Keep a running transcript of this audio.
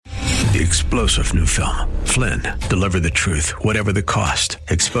The explosive new film, Flynn, deliver the truth, whatever the cost,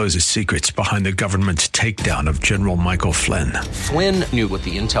 exposes secrets behind the government's takedown of General Michael Flynn. Flynn knew what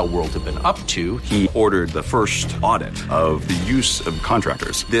the intel world had been up to. He ordered the first audit of the use of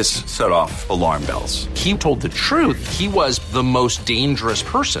contractors. This set off alarm bells. He told the truth. He was the most dangerous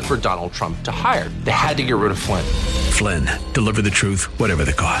person for Donald Trump to hire. They had to get rid of Flynn. Flynn, deliver the truth, whatever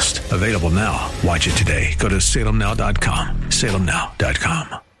the cost. Available now. Watch it today. Go to salemnow.com.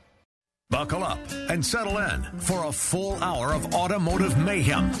 salemnow.com. Buckle up and settle in for a full hour of automotive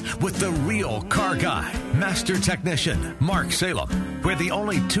mayhem with the real car guy, master technician, Mark Salem, where the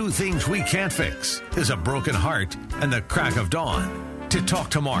only two things we can't fix is a broken heart and the crack of dawn. To talk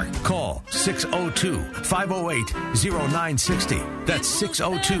to Mark, call 602-508-0960. That's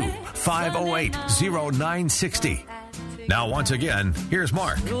 602-508-0960. Now, once again, here's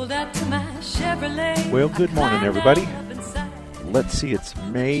Mark. Well, good morning, everybody. Let's see, it's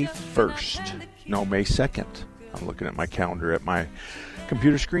May 1st. No, May 2nd. I'm looking at my calendar at my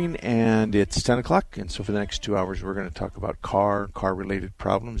computer screen, and it's 10 o'clock. And so for the next 2 hours, we're going to talk about car-related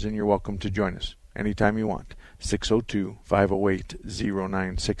problems, and you're welcome to join us anytime you want.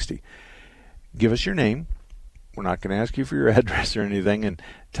 602-508-0960. Give us your name. We're not going to ask you for your address or anything, and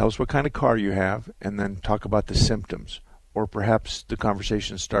tell us what kind of car you have, and then talk about the symptoms. Or perhaps the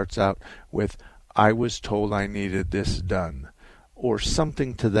conversation starts out with, I was told I needed this done, or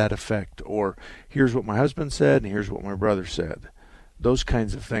something to that effect, or here's what my husband said, and here's what my brother said. Those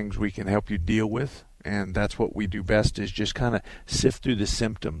kinds of things we can help you deal with, and that's what we do best, is just kind of sift through the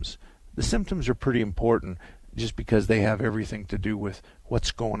symptoms. The symptoms are pretty important just because they have everything to do with what's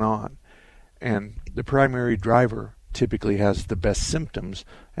going on. And the primary driver typically has the best symptoms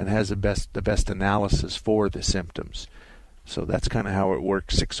and has the best analysis for the symptoms. So that's kind of how it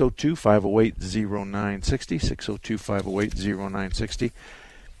works. 602-508-0960, 602-508-0960.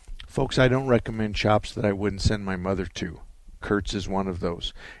 Folks, I don't recommend shops that I wouldn't send my mother to. Kurtz is one of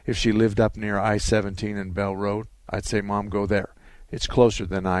those. If she lived up near I-17 and Bell Road, I'd say, Mom, go there. It's closer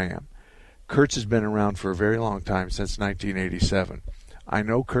than I am. Kurtz has been around for a very long time, since 1987. I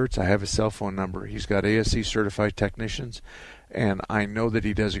know Kurtz. I have his cell phone number. He's got ASE certified technicians, and I know that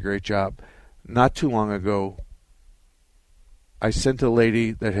he does a great job. Not too long ago, I sent a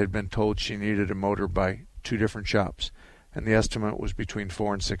lady that had been told she needed a motor by 2 different shops, and the estimate was between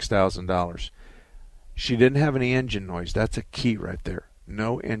 $4,000 and $6,000. She didn't have any engine noise. That's a key right there.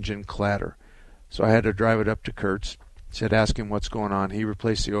 No engine clatter. So I had to drive it up to Kurtz. Said, ask him what's going on. He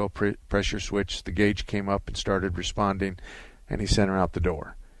replaced the oil pressure switch. The gauge came up and started responding, and he sent her out the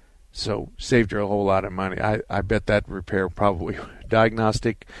door. So saved her a whole lot of money. I bet that repair probably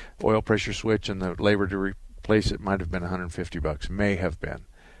diagnostic, oil pressure switch, and the labor to replace it might have been $150. May have been.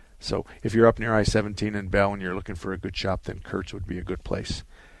 So if you're up near I-17 and Bell and you're looking for a good shop, then Kurtz would be a good place.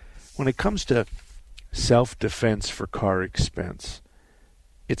 When it comes to self-defense for car expense,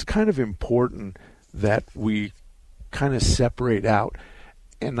 it's kind of important that we kind of separate out.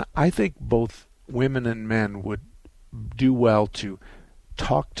 And I think both women and men would do well to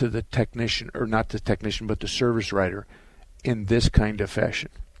talk to the technician, or not the technician, but the service writer, in this kind of fashion.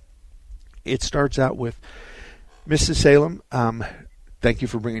 It starts out with, Mrs. Salem, thank you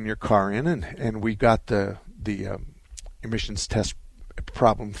for bringing your car in, and we got the emissions test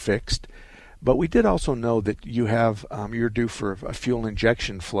problem fixed. But we did also know that you have you're due for a fuel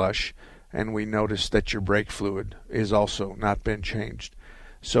injection flush, and we noticed that your brake fluid is also not been changed.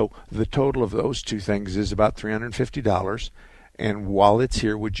 So the total of those two things is about $350. And while it's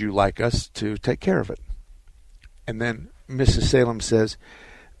here, would you like us to take care of it? And then Mrs. Salem says,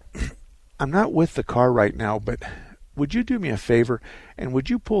 I'm not with the car right now, but would you do me a favor, and would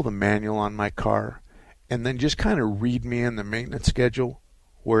you pull the manual on my car and then just kind of read me in the maintenance schedule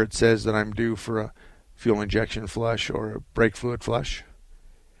where it says that I'm due for a fuel injection flush or a brake fluid flush?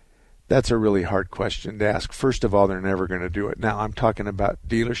 That's a really hard question to ask. First of all, they're never going to do it. Now, I'm talking about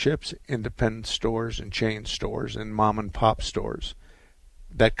dealerships, independent stores, and chain stores, and mom and pop stores.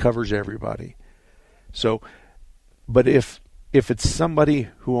 That covers everybody. So, but if it's somebody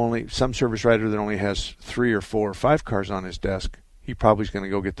who some service writer that only has 3 or 4 or 5 cars on his desk, he probably is going to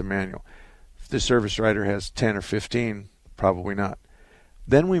go get the manual. If the service writer has 10 or 15, probably not.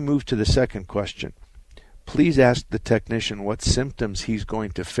 Then we move to the second question. Please ask the technician what symptoms he's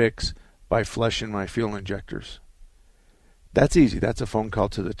going to fix by flushing my fuel injectors. That's easy. That's a phone call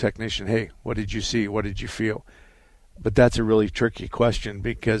to the technician. Hey, what did you see? What did you feel? But that's a really tricky question,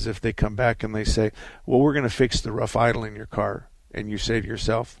 because if they come back and they say, well, we're going to fix the rough idle in your car, and you say to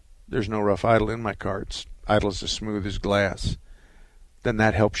yourself, there's no rough idle in my car. It's idle as smooth as glass. Then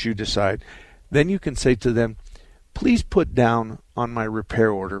that helps you decide. Then you can say to them, please put down on my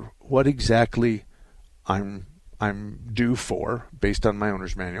repair order what exactly I'm due for based on my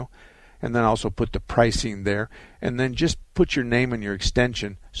owner's manual, and then also put the pricing there, and then just put your name and your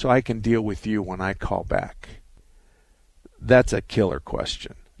extension so I can deal with you when I call back. That's a killer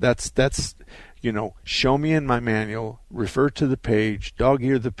question. That's show me in my manual, refer to the page,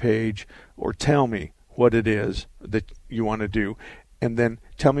 dog-ear the page, or tell me what it is that you want to do, and then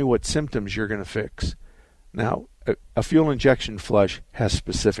tell me what symptoms you're going to fix. Now, a fuel injection flush has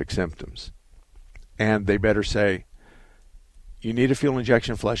specific symptoms, and they better say, you need a fuel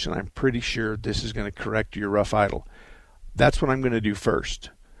injection flush, and I'm pretty sure this is going to correct your rough idle. That's what I'm going to do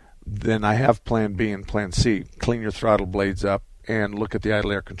first. Then I have plan B and plan C. Clean your throttle blades up and look at the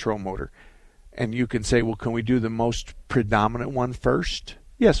idle air control motor. And you can say, well, can we do the most predominant one first?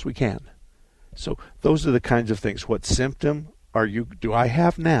 Yes, we can. So those are the kinds of things. What symptom do I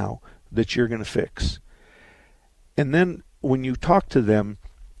have now that you're going to fix? And then when you talk to them,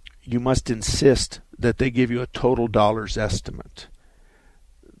 you must insist that they give you a total dollars estimate.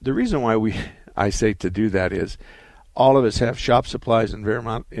 The reason why I say to do that is all of us have shop supplies,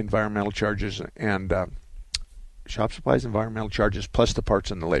 environmental charges, and shop supplies, environmental charges, plus the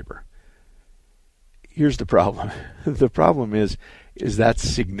parts and the labor. Here's the problem. The problem is that's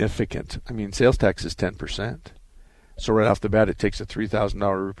significant. I mean, sales tax is 10%. So right off the bat, it takes a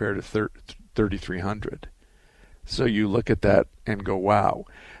 $3,000 repair to $3,300. So you look at that and go, wow.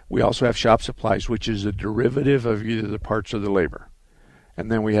 We also have shop supplies, which is a derivative of either the parts or the labor.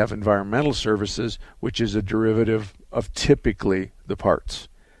 And then we have environmental services, which is a derivative of typically the parts.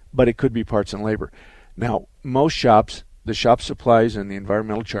 But it could be parts and labor. Now, most shops, the shop supplies and the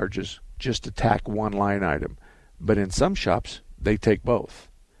environmental charges just attack one line item. But in some shops, they take both.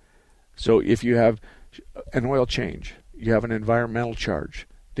 So if you have an oil change, you have an environmental charge.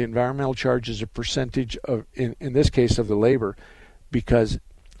 The environmental charge is a percentage of, in this case, of the labor, because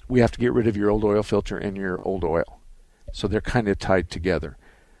we have to get rid of your old oil filter and your old oil. So they're kind of tied together.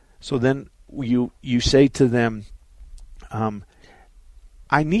 So then you say to them,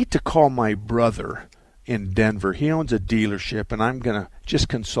 I need to call my brother in Denver. He owns a dealership, and I'm going to just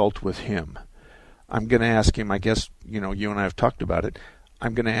consult with him. I'm going to ask him, I guess, you and I have talked about it.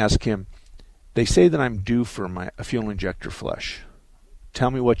 I'm going to ask him, they say that I'm due for a fuel injector flush. Tell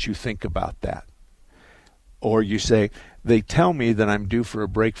me what you think about that. Or you say, they tell me that I'm due for a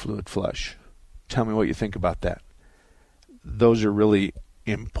brake fluid flush. Tell me what you think about that. Those are really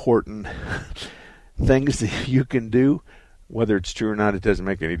important things that you can do. Whether it's true or not, it doesn't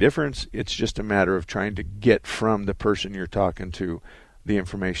make any difference. It's just a matter of trying to get from the person you're talking to the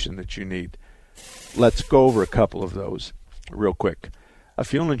information that you need. Let's go over a couple of those real quick. A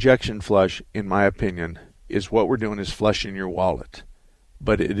fuel injection flush, in my opinion, is what we're doing is flushing your wallet.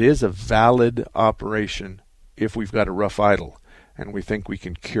 But it is a valid operation if we've got a rough idle and we think we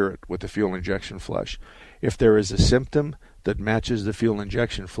can cure it with a fuel injection flush. If there is a symptom that matches the fuel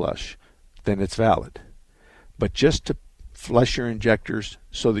injection flush, then it's valid. But just to flush your injectors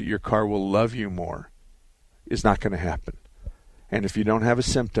so that your car will love you more is not going to happen. And if you don't have a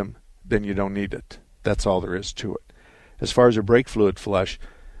symptom, then you don't need it. That's all there is to it. As far as a brake fluid flush,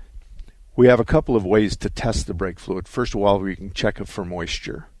 we have a couple of ways to test the brake fluid. First of all, we can check it for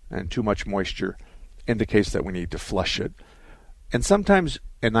moisture, and too much moisture indicates that we need to flush it. And sometimes,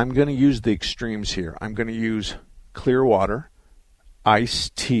 and I'm going to use the extremes here, I'm going to use clear water,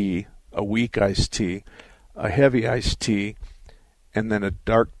 iced tea, a weak iced tea, a heavy iced tea, and then a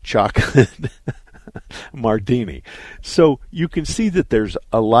dark chocolate martini. So you can see that there's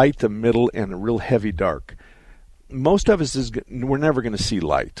a light, a middle, and a real heavy dark. Most of us, we're never going to see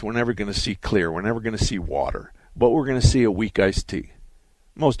light. We're never going to see clear. We're never going to see water. But we're going to see a weak iced tea.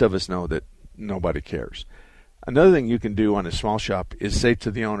 Most of us know that nobody cares. Another thing you can do on a small shop is say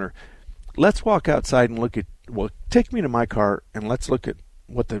to the owner, let's walk outside and take me to my car and let's look at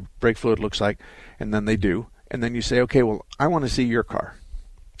what the brake fluid looks like. And then they do. And then you say, okay, well, I want to see your car.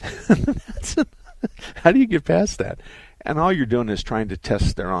 How do you get past that? And all you're doing is trying to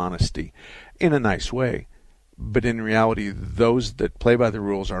test their honesty in a nice way. But in reality, those that play by the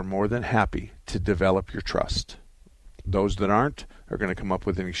rules are more than happy to develop your trust. Those that aren't are going to come up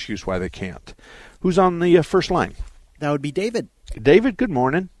with an excuse why they can't. Who's on the first line? That would be David. David, good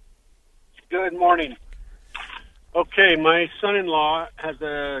morning. Good morning. Okay, my son-in-law has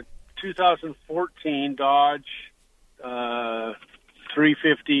a 2014 Dodge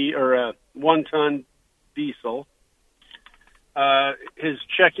 350 or a one-ton diesel. His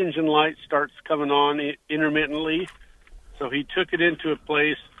check engine light starts coming on intermittently, so he took it into a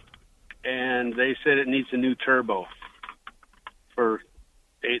place, and they said it needs a new turbo for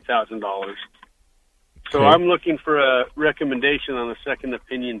 $8,000. So I'm looking for a recommendation on a second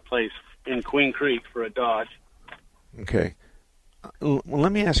opinion place in Queen Creek for a Dodge. Okay. Well,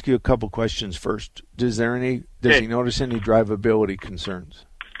 let me ask you a couple questions first. Does he notice any drivability concerns?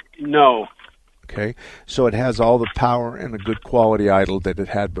 No. Okay. So it has all the power and a good quality idle that it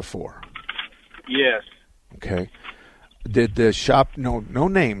had before? Yes. Okay. Did the shop, no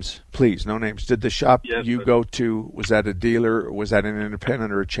names, please, no names. Did the shop go to, was that a dealer, or was that an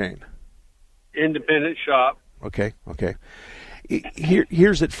independent or a chain? Independent shop. Okay.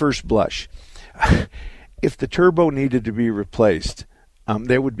 Here's at first blush. If the turbo needed to be replaced,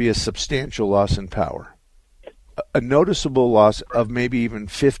 there would be a substantial loss in power. A noticeable loss of maybe even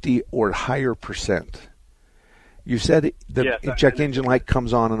 50 or higher percent. You said the check engine light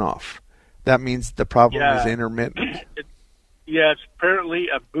comes on and off. That means the problem is intermittent. It's apparently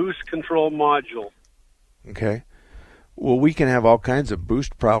a boost control module. Okay. Well, we can have all kinds of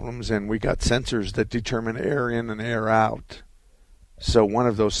boost problems, and we got sensors that determine air in and air out. So one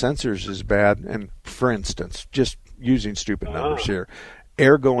of those sensors is bad, and for instance, just using stupid numbers here,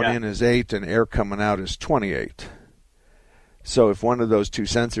 air going in is 8 and air coming out is 28. So if one of those two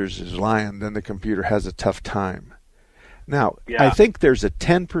sensors is lying, then the computer has a tough time. Now, I think there's a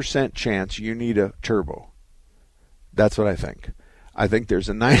 10% chance you need a turbo. That's what I think. I think there's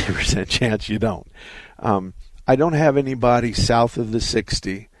a 90% chance you don't. I don't have anybody south of the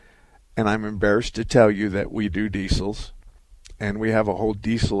 60, and I'm embarrassed to tell you that we do diesels, and we have a whole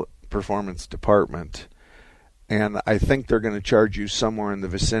diesel performance department, and I think they're going to charge you somewhere in the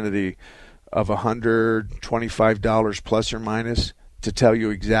vicinity of $125 plus or minus to tell you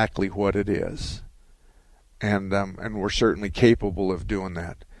exactly what it is. And we're certainly capable of doing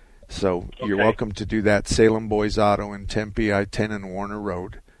that. So you're welcome to do that. Salem Boys Auto in Tempe, I-10 and Warner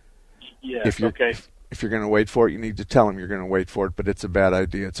Road. Yes, if you're going to wait for it, you need to tell them you're going to wait for it, but it's a bad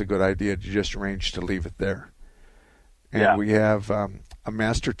idea. It's a good idea to just arrange to leave it there. And we have a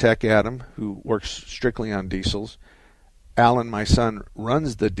master tech, Adam, who works strictly on diesels. Alan, my son,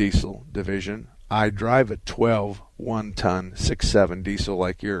 runs the diesel division. I drive a 12 1-ton 6.7 diesel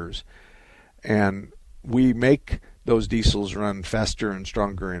like yours. And we make those diesels run faster and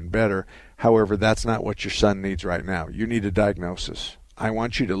stronger and better. However, that's not what your son needs right now. You need a diagnosis. I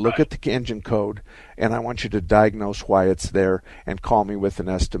want you to look at the engine code, and I want you to diagnose why it's there and call me with an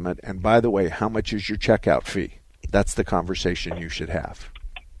estimate. And by the way, how much is your checkout fee? That's the conversation you should have.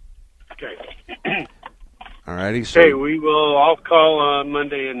 Okay. All righty. So, I'll call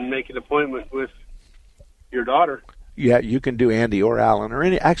Monday and make an appointment with your daughter. Yeah, you can do Andy or Alan or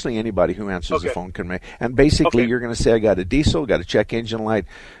anybody who answers the phone can make. And basically, you're going to say, I got a diesel, got a check engine light,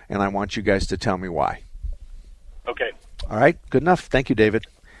 and I want you guys to tell me why. Okay. All right, good enough. Thank you, David.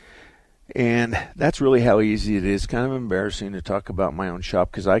 And that's really how easy it is. Kind of embarrassing to talk about my own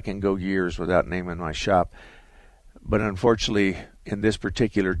shop because I can go years without naming my shop. But unfortunately, in this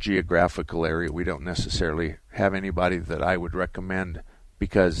particular geographical area, we don't necessarily have anybody that I would recommend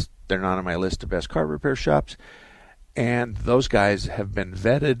because they're not on my list of best car repair shops. And those guys have been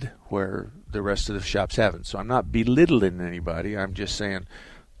vetted where the rest of the shops haven't. So I'm not belittling anybody. I'm just saying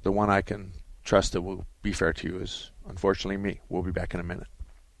the one I can trust that will be fair to you is, unfortunately, me. We'll be back in a minute.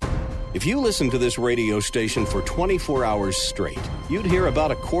 If you listen to this radio station for 24 hours straight, you'd hear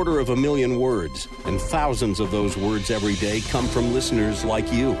about 250,000 words, and thousands of those words every day come from listeners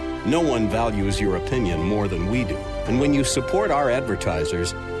like you. No one values your opinion more than we do. And when you support our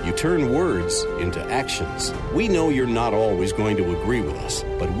advertisers, you turn words into actions. We know you're not always going to agree with us,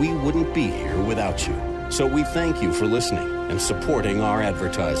 but we wouldn't be here without you. So we thank you for listening and supporting our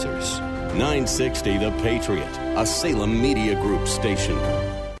advertisers. 960 The Patriot, a Salem Media Group station.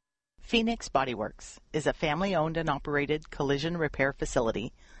 Phoenix Body Works is a family-owned and operated collision repair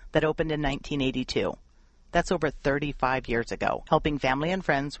facility that opened in 1982. That's over 35 years ago, helping family and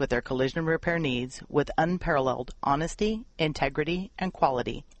friends with their collision repair needs with unparalleled honesty, integrity, and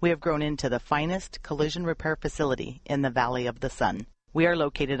quality. We have grown into the finest collision repair facility in the Valley of the Sun. We are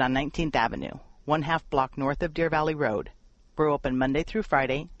located on 19th Avenue, 1/2 block north of Deer Valley Road. We're open Monday through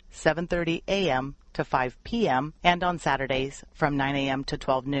Friday, 7:30 a.m. to 5 p.m. and on Saturdays from 9 a.m. to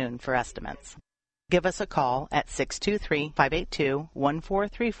 12 noon for estimates. Give us a call at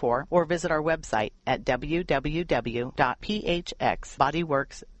 623-582-1434 or visit our website at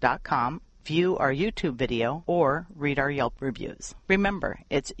www.phxbodyworks.com, view our YouTube video, or read our Yelp reviews. Remember,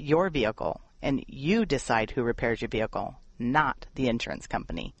 it's your vehicle, and you decide who repairs your vehicle, not the insurance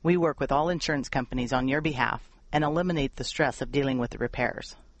company. We work with all insurance companies on your behalf and eliminate the stress of dealing with the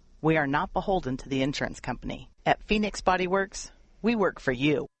repairs. We are not beholden to the insurance company. At Phoenix Body Works, we work for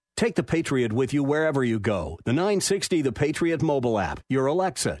you. Take the Patriot with you wherever you go. The 960 The Patriot mobile app, your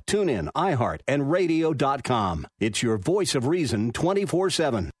Alexa, TuneIn, iHeart, and radio.com. It's your voice of reason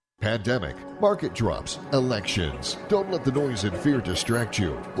 24/7. Pandemic, market drops, elections. Don't let the noise and fear distract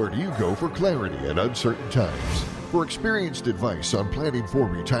you. Where do you go for clarity in uncertain times? For experienced advice on planning for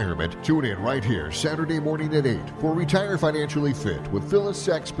retirement, tune in right here Saturday morning at 8 for Retire Financially Fit with Phyllis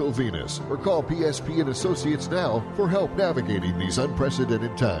Sachs-Pilvinus, or call PSP and Associates now for help navigating these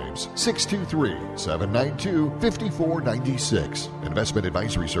unprecedented times. 623-792-5496. Investment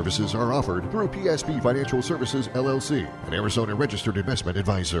advisory services are offered through PSP Financial Services, LLC, an Arizona registered investment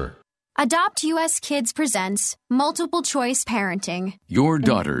advisor. Adopt US Kids presents Multiple Choice Parenting. Your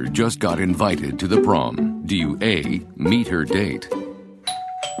daughter just got invited to the prom. Do you A, meet her date?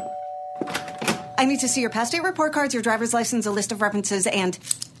 I need to see your past date report cards, your driver's license, a list of references, and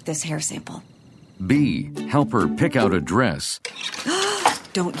this hair sample. B, help her pick out a dress.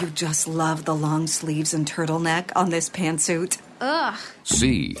 Don't you just love the long sleeves and turtleneck on this pantsuit? Ugh.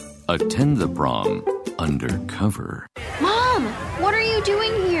 C, attend the prom undercover. Mom, what are you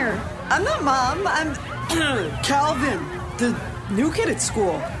doing here? I'm not Mom. I'm Calvin, the new kid at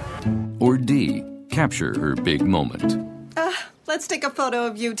school. Or D, capture her big moment. Let's take a photo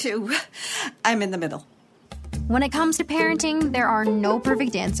of you two. I'm in the middle. When it comes to parenting, there are no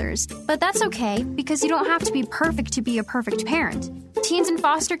perfect answers. But that's okay, because you don't have to be perfect to be a perfect parent. Teens in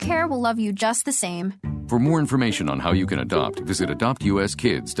foster care will love you just the same. For more information on how you can adopt, visit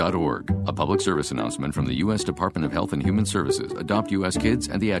adoptuskids.org. A public service announcement from the U.S. Department of Health and Human Services, Adopt U.S. Kids,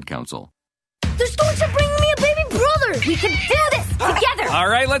 and the Ad Council. The storks are bringing me a baby brother! We can do this together! All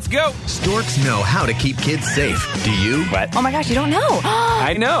right, let's go! Storks know how to keep kids safe. Do you? What? Oh my gosh, you don't know!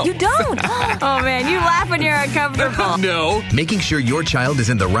 I know! You don't! Oh man, you laugh when you're uncomfortable. No! Making sure your child is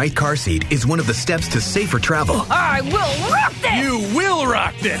in the right car seat is one of the steps to safer travel. I will rock this! You will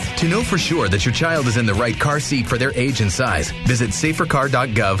rock this! To know for sure that your child is in the right car seat for their age and size, visit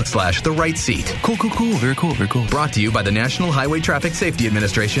safercar.gov/the right seat. Cool. Very cool. Brought to you by the National Highway Traffic Safety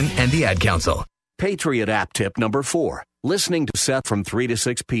Administration and the Ad Council. Patriot app tip number 4. Listening to Seth from 3 to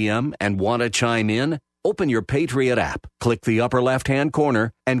 6 p.m. and want to chime in? Open your Patriot app, click the upper left-hand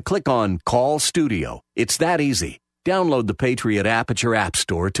corner, and click on Call Studio. It's that easy. Download the Patriot app at your app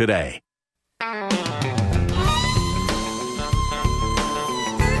store today. Well,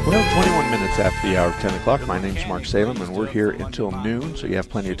 21 minutes after the hour of 10 o'clock. My name's Mark Salem, and we're here until noon, so you have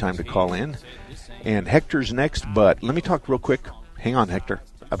plenty of time to call in. And Hector's next, but let me talk real quick. Hang on, Hector.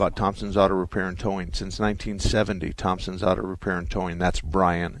 About Thompson's Auto Repair and Towing. Since 1970, Thompson's Auto Repair and Towing, that's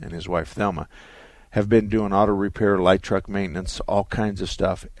Brian and his wife Thelma, have been doing auto repair, light truck maintenance, all kinds of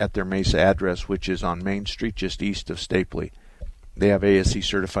stuff at their Mesa address, which is on Main Street just east of Stapley. They have ASE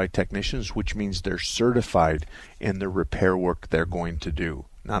certified technicians, which means they're certified in the repair work they're going to do.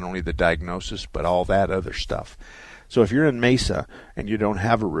 Not only the diagnosis, but all that other stuff. So if you're in Mesa and you don't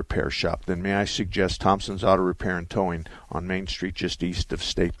have a repair shop, then may I suggest Thompson's Auto Repair and Towing on Main Street just east of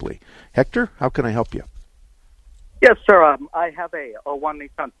Stapley. Hector, how can I help you? Yes, sir. I have a 01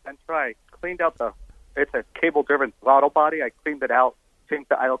 Nissan Sentra. I cleaned out it's a cable-driven throttle body. I cleaned it out, changed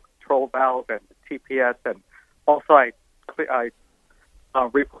the idle control valve and the TPS, and also I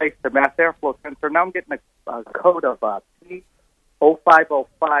replaced the mass airflow sensor. Now I'm getting a code of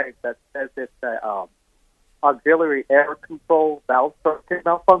P0505 that says it's auxiliary air control valve circuit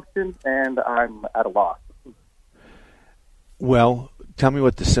malfunction, and I'm at a loss. Well, tell me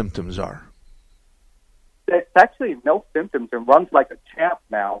what the symptoms are. It's actually no symptoms. It runs like a champ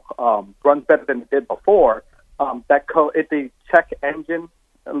now. Runs better than it did before. The check engine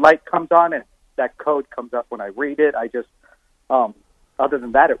light comes on, and that code comes up when I read it. Other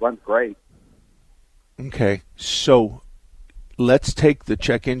than that, it runs great. Okay, so let's take the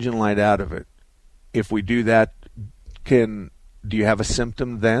check engine light out of it. If we do that, do you have a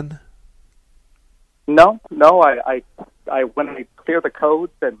symptom then? No. I when I clear the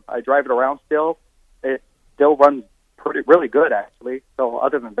codes and I drive it around still, it still runs really good actually. So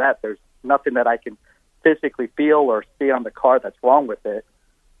other than that, there's nothing that I can physically feel or see on the car that's wrong with it.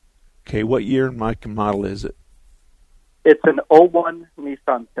 Okay, what year and model is it? It's an 01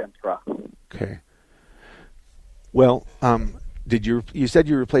 Nissan Sentra. Okay. Well, you said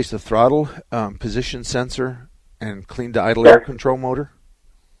you replaced the throttle position sensor and cleaned the idle air control motor?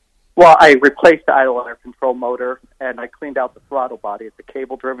 Well, I replaced the idle air control motor, and I cleaned out the throttle body. It's a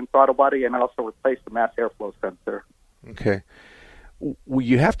cable-driven throttle body, and I also replaced the mass airflow sensor. Okay. Well,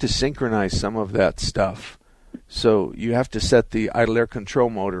 you have to synchronize some of that stuff. So you have to set the idle air control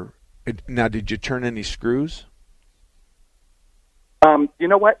motor. Now, did you turn any screws? You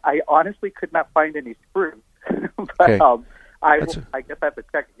know what? I honestly could not find any screws. But, okay. I guess I have to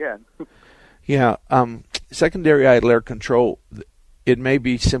check again. Yeah, secondary idle air control, it may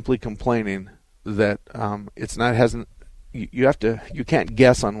be simply complaining that it's not hasn't. You can't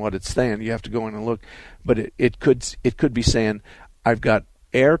guess on what it's saying. You have to go in and look, but it could be saying, I've got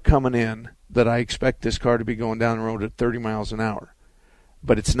air coming in that I expect this car to be going down the road at 30 miles an hour,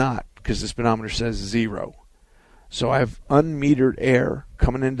 but it's not because the speedometer says 0. So I have unmetered air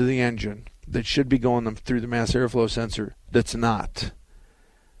coming into the engine that should be going through the mass airflow sensor that's not.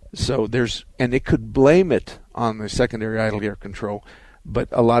 So and it could blame it on the secondary idle air control, but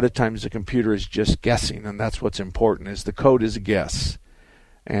a lot of times the computer is just guessing, and that's what's important, is the code is a guess.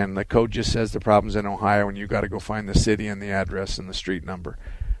 And the code just says the problem's in Ohio, and you got to go find the city and the address and the street number.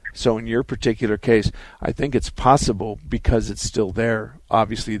 So in your particular case, I think it's possible because it's still there.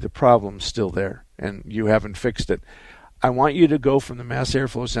 Obviously, the problem's still there, and you haven't fixed it. I want you to go from the mass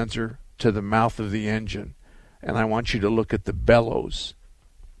airflow sensor to the mouth of the engine, and I want you to look at the bellows.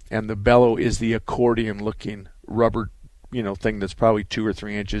 And the bellow is the accordion-looking rubber, thing that's probably 2 or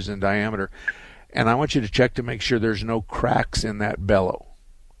 3 inches in diameter. And I want you to check to make sure there's no cracks in that bellow.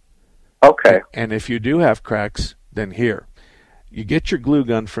 Okay. And if you do have cracks, then here. You get your glue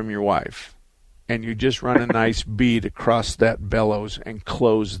gun from your wife, and you just run a nice bead across that bellows and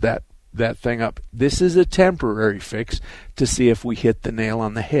close that thing up. This is a temporary fix to see if we hit the nail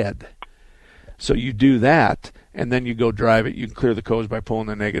on the head. So you do that, and then you go drive it. You can clear the codes by pulling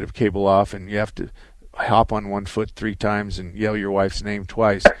the negative cable off, and you have to hop on one foot 3 times and yell your wife's name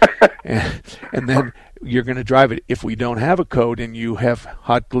twice. and then you're going to drive it. If we don't have a code and you have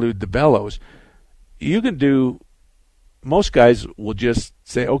hot glued the bellows, you can do... Most guys will just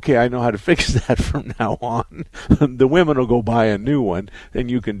say, okay, I know how to fix that from now on. The women will go buy a new one, then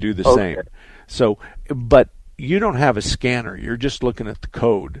you can do the same. So, but you don't have a scanner. You're just looking at the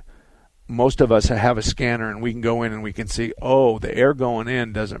code. Most of us have a scanner, and we can go in and we can see, the air going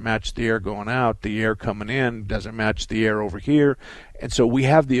in doesn't match the air going out. The air coming in doesn't match the air over here. And so we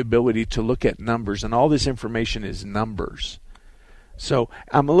have the ability to look at numbers, and all this information is numbers. So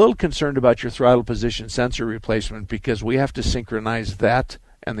I'm a little concerned about your throttle position sensor replacement because we have to synchronize that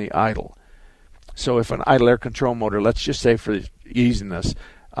and the idle. So if an idle air control motor, let's just say for easiness,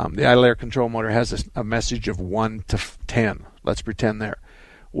 the idle air control motor has a message of 1 to 10. Let's pretend there.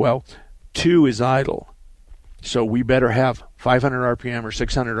 Well, 2 is idle. So we better have 500 RPM or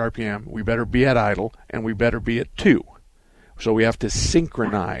 600 RPM. We better be at idle, and we better be at 2. So we have to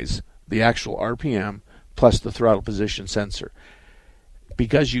synchronize the actual RPM plus the throttle position sensor.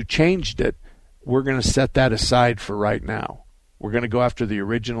 Because you changed it, we're going to set that aside for right now. We're going to go after the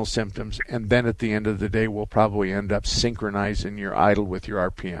original symptoms, and then at the end of the day, we'll probably end up synchronizing your idle with your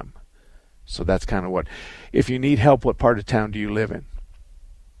RPM. So that's kind of what. If you need help, what part of town do you live in?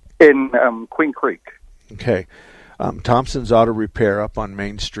 In Queen Creek. Okay. Thompson's Auto Repair up on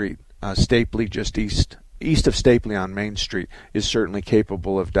Main Street, Stapley just east of Stapley on Main Street, is certainly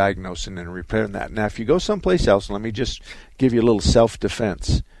capable of diagnosing and repairing that. Now, if you go someplace else, let me just give you a little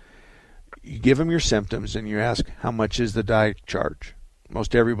self-defense. You give them your symptoms and you ask, how much is the diag charge?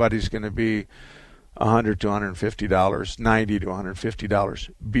 Most everybody's going to be $100 to $150, $90 to $150.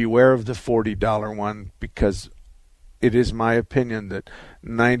 Beware of the $40 one, because it is my opinion that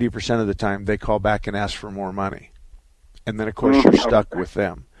 90% of the time they call back and ask for more money. And then, of course, you're stuck with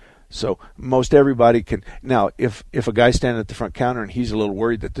them. So most everybody can. Now, if a guy's standing at the front counter and he's a little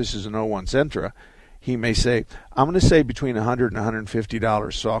worried that this is an 01 Sentra, he may say, I'm going to say between $100 and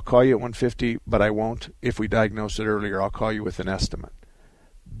 $150. So I'll call you at $150, but I won't. If we diagnose it earlier, I'll call you with an estimate.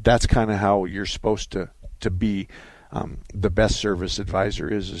 That's kind of how you're supposed to be. The best service advisor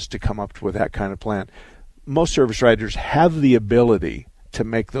is to come up with that kind of plan. Most service writers have the ability to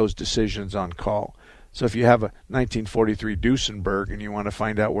make those decisions on call. So if you have a 1943 Duesenberg and you want to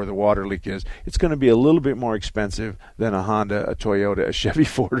find out where the water leak is, it's going to be a little bit more expensive than a Honda, a Toyota, a Chevy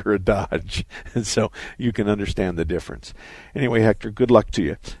Ford, or a Dodge. And so you can understand the difference. Anyway, Hector, good luck to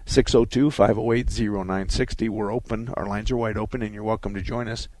you. 602-508-0960. We're open. Our lines are wide open, and you're welcome to join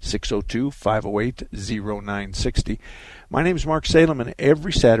us. 602-508-0960. My name's Mark Salem, and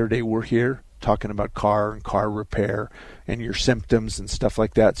every Saturday we're here talking about car and car repair and your symptoms and stuff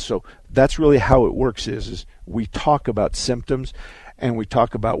like that. So that's really how it works is we talk about symptoms and we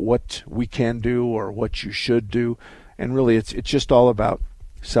talk about what we can do or what you should do. And really it's just all about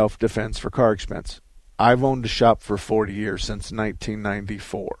self-defense for car expense. I've owned a shop for 40 years, since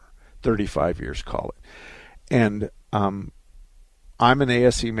 1994, 35 years call it. And I'm an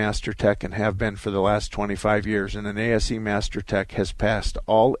ASE Master Tech and have been for the last 25 years, and an ASE Master Tech has passed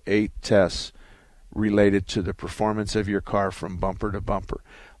all 8 tests related to the performance of your car from bumper to bumper.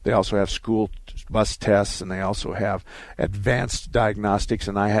 They also have school bus tests, and they also have advanced diagnostics,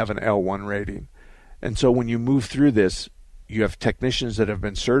 and I have an L1 rating. And so when you move through this, you have technicians that have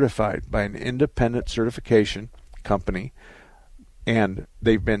been certified by an independent certification company, and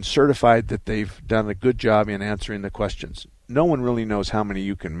they've been certified that they've done a good job in answering the questions. No one really knows how many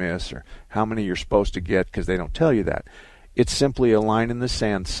you can miss or how many you're supposed to get because they don't tell you that. It's simply a line in the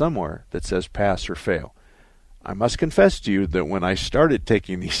sand somewhere that says pass or fail. I must confess to you that when I started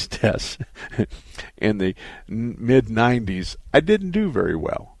taking these tests in the mid-90s, I didn't do very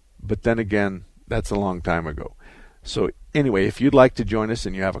well. But then again, that's a long time ago. So anyway, if you'd like to join us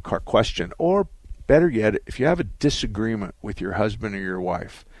and you have a car question, or better yet, if you have a disagreement with your husband or your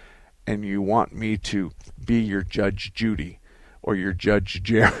wife and you want me to be your Judge Judy or your Judge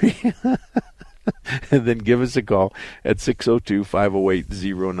Jerry, and then give us a call at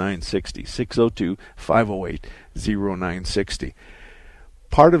 602-508-0960, 602-508-0960.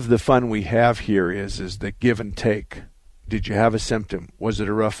 Part of the fun we have here is the give and take. Did you have a symptom? Was it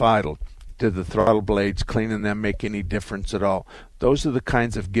a rough idle? Did the throttle blades, cleaning them, make any difference at all? Those are the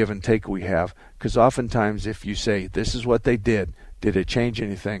kinds of give and take we have, because oftentimes if you say, this is what they did it change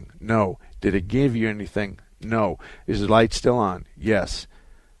anything? No. Did it give you anything? No. Is the light still on? Yes.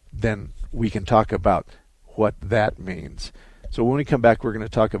 Then we can talk about what that means. So when we come back, we're going to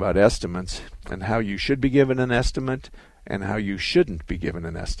talk about estimates and how you should be given an estimate and how you shouldn't be given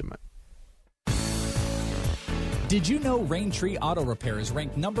an estimate. Did you know Raintree Auto Repair is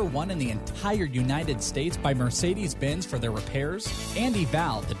ranked #1 in the entire United States by Mercedes-Benz for their repairs? Andy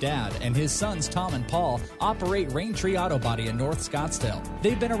Val, the dad, and his sons Tom and Paul operate Raintree Auto Body in North Scottsdale.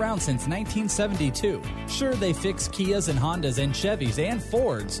 They've been around since 1972. Sure, they fix Kias and Hondas and Chevys and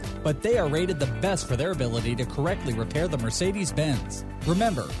Fords, but they are rated the best for their ability to correctly repair the Mercedes-Benz.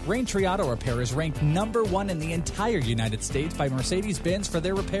 Remember, Raintree Auto Repair is ranked #1 in the entire United States by Mercedes-Benz for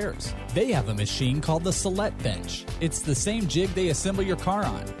their repairs. They have a machine called the Select Bench. It's the same jig they assemble your car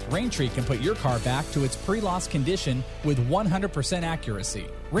on. Raintree can put your car back to its pre-loss condition with 100% accuracy.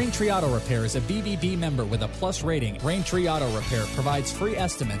 Raintree Auto Repair is a BBB member with a plus rating. Raintree Auto Repair provides free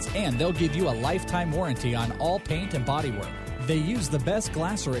estimates, and they'll give you a lifetime warranty on all paint and bodywork. They use the best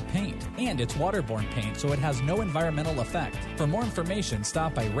Glaceric paint, and it's waterborne paint, so it has no environmental effect. For more information,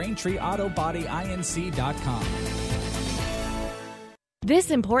 stop by RaintreeAutoBodyInc.com.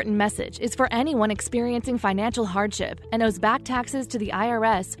 This important message is for anyone experiencing financial hardship and owes back taxes to the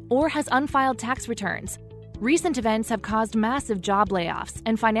IRS or has unfiled tax returns. Recent events have caused massive job layoffs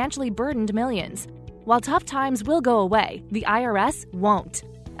and financially burdened millions. While tough times will go away, the IRS won't.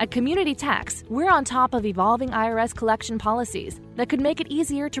 At Community Tax, we're on top of evolving IRS collection policies that could make it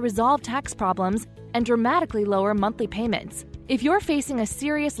easier to resolve tax problems and dramatically lower monthly payments. If you're facing a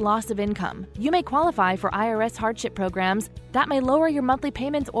serious loss of income, you may qualify for IRS hardship programs that may lower your monthly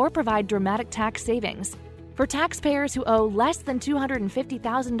payments or provide dramatic tax savings. For taxpayers who owe less than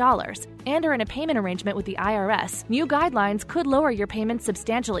 $250,000 and are in a payment arrangement with the IRS, new guidelines could lower your payments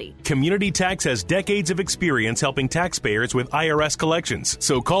substantially. Community Tax has decades of experience helping taxpayers with IRS collections.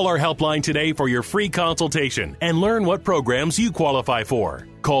 So call our helpline today for your free consultation and learn what programs you qualify for.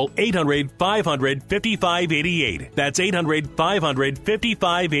 Call 800-500-5588. That's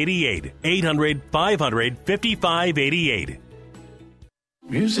 800-500-5588. 800-500-5588.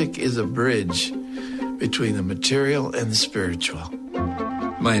 Music is a bridge between the material and the spiritual.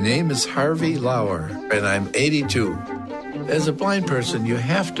 My name is Harvey Lauer, and I'm 82. As a blind person, you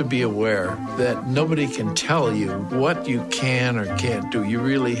have to be aware that nobody can tell you what you can or can't do. You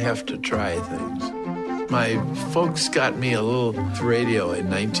really have to try things. My folks got me a little radio in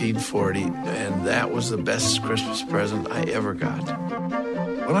 1940, and that was the best Christmas present I ever got.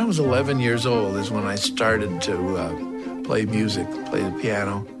 When I was 11 years old is when I started to play music, play the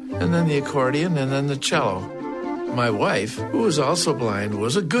piano, and then the accordion, and then the cello. My wife, who was also blind,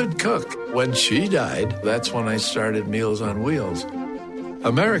 was a good cook. When she died, that's when I started Meals on Wheels.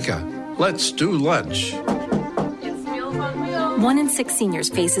 America, let's do lunch. It's Meals on Wheels. 1 in 6 seniors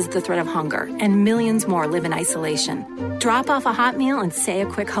faces the threat of hunger, and millions more live in isolation. Drop off a hot meal and say a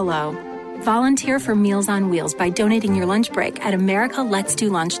quick hello. Volunteer for Meals on Wheels by donating your lunch break at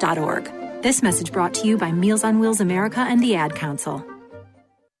americaletsdolunch.org. This message brought to you by Meals on Wheels America and the Ad Council.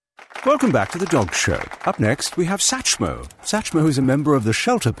 Welcome back to the Dog Show. Up next, we have Satchmo. Satchmo is a member of the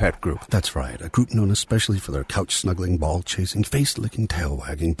Shelter Pet Group. That's right, a group known especially for their couch-snuggling, ball-chasing, face-licking,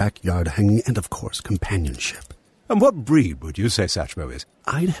 tail-wagging, backyard-hanging, and, of course, companionship. And what breed would you say Satchmo is?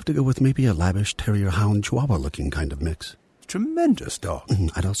 I'd have to go with maybe a lavish terrier-hound chihuahua-looking kind of mix. Tremendous dog.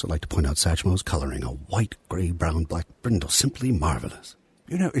 I'd also like to point out Satchmo's coloring, a white, gray, brown, black brindle, simply marvelous.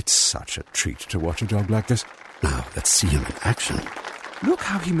 You know, it's such a treat to watch a dog like this. Now, let's see him in action. Look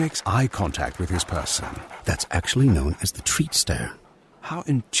how he makes eye contact with his person. That's actually known as the treat stare. How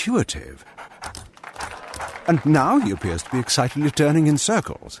intuitive. And now he appears to be excitedly turning in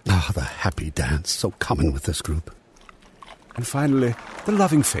circles. Ah, the happy dance, so common with this group. And finally, the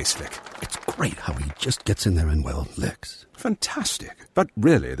loving face lick. It's great how he just gets in there and, well, licks. Fantastic. But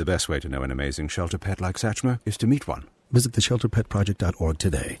really, the best way to know an amazing shelter pet like Satchmo is to meet one. Visit theshelterpetproject.org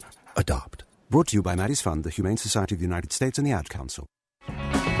today. Adopt. Brought to you by Maddie's Fund, the Humane Society of the United States, and the Ad Council.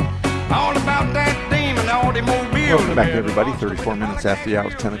 All about that demon automobile. Welcome back, everybody. 34 minutes after the hour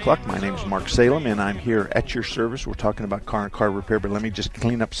of 10 o'clock. My name is Mark Salem, and I'm here at your service. We're talking about car and car repair, but let me just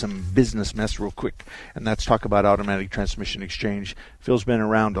clean up some business mess real quick, and that's talk about automatic transmission exchange. Phil's been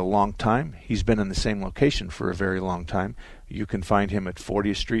around a long time. He's been in the same location for a very long time. You can find him at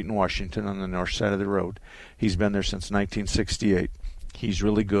 40th Street in Washington on the north side of the road. He's been there since 1968. He's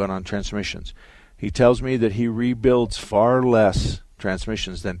really good on transmissions. He tells me that he rebuilds far less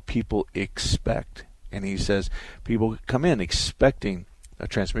transmissions than people expect. And he says people come in expecting a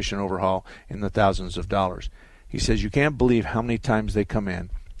transmission overhaul in the thousands of dollars. He says you can't believe how many times they come in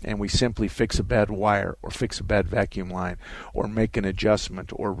and we simply fix a bad wire or fix a bad vacuum line or make an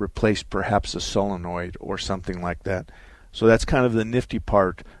adjustment or replace perhaps a solenoid or something like that. So that's kind of the nifty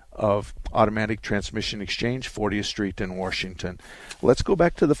part of automatic transmission exchange, 40th Street in Washington. Let's go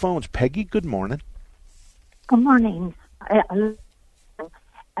back to the phones. Peggy, good morning. Good morning. I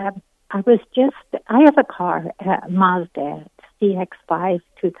have a car, Mazda CX-5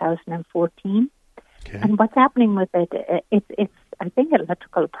 2014. Okay. And what's happening with it, it's I think, an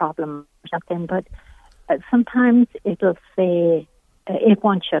electrical problem or something, but sometimes it'll say, it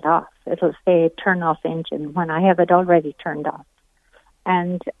won't shut off. It'll say turn off engine when I have it already turned off.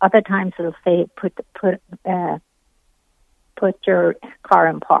 And other times it'll say put your car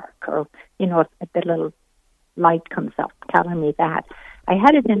in park, or, you know, if the little light comes up telling me that. I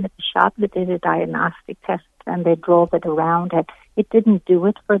had it in the shop that did a diagnostic test, and they drove it around, and it didn't do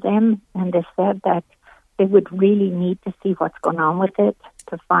it for them, and they said that they would really need to see what's going on with it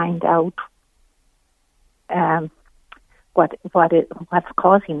to find out what's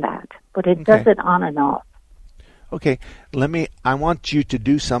causing that. But it does it on and off. Okay, I want you to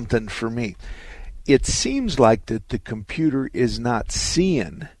do something for me. It seems like that the computer is not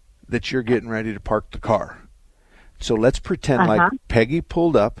seeing that you're getting ready to park the car. So let's pretend like Peggy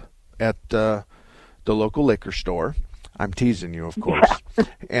pulled up at the local liquor store. I'm teasing you, of course. Yeah.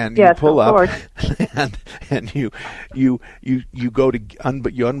 And you pull up, and you go to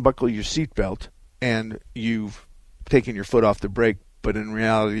you unbuckle your seatbelt, and you've taken your foot off the brake, but in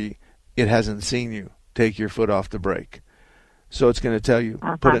reality, it hasn't seen you take your foot off the brake. So it's going to tell you,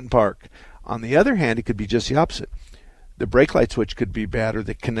 put it in park. On the other hand, it could be just the opposite. The brake light switch could be bad, or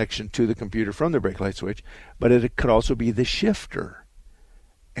the connection to the computer from the brake light switch, but it could also be the shifter.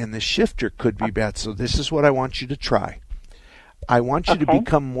 And the shifter could be bad. So this is what I want you to try. I want you to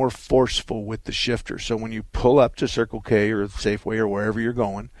become more forceful with the shifter. So when you pull up to Circle K or Safeway or wherever you're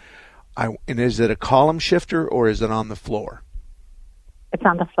going, and is it a column shifter or is it on the floor? It's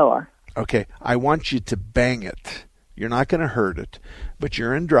on the floor. Okay. I want you to bang it. You're not going to hurt it, but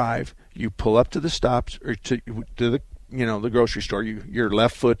you're in drive. You pull up to the stops or to the the grocery store. Your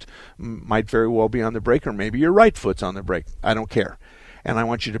left foot might very well be on the brake, or maybe your right foot's on the brake. I don't care. And I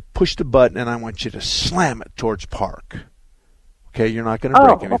want you to push the button, and I want you to slam it towards park. Okay, you're not going to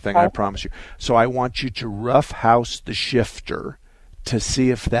break anything, I promise you. So I want you to rough house the shifter to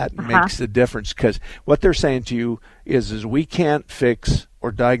see if that makes a difference. Because what they're saying to you is we can't fix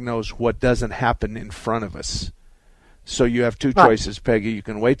or diagnose what doesn't happen in front of us. So you have two choices, Peggy. You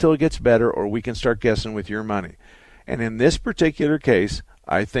can wait till it gets better, or we can start guessing with your money. And in this particular case,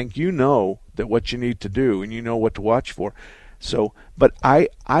 I think you know that what you need to do, and you know what to watch for. So, but I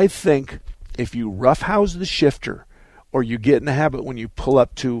think if you roughhouse the shifter, or you get in the habit when you pull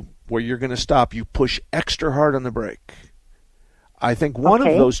up to where you're going to stop, you push extra hard on the brake. I think one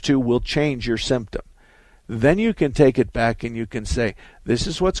of those two will change your symptom. Then you can take it back and you can say, this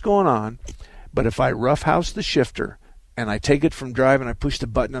is what's going on, but if I roughhouse the shifter and I take it from drive and I push the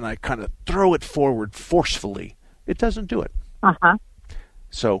button and I kind of throw it forward forcefully, it doesn't do it.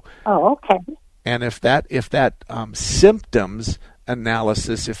 So. Oh, okay. And if that symptoms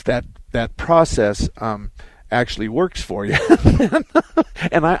analysis, if that process actually works for you,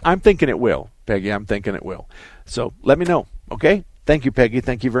 and I'm thinking it will, Peggy. I'm thinking it will. So let me know, okay? Thank you, Peggy.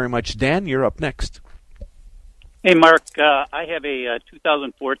 Thank you very much. Dan, you're up next. Hey, Mark. I have a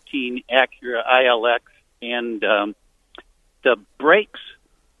 2014 Acura ILX, and the brakes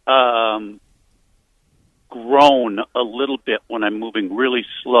groan a little bit when I'm moving really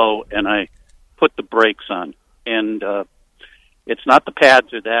slow and I put the brakes on. And it's not the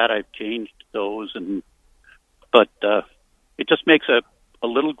pads or that. I've changed those, but it just makes a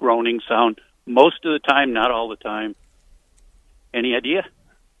little groaning sound most of the time, not all the time. Any idea?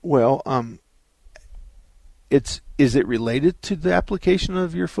 Well, is it related to the application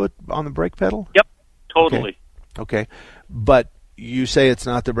of your foot on the brake pedal? Yep, totally. Okay. But you say it's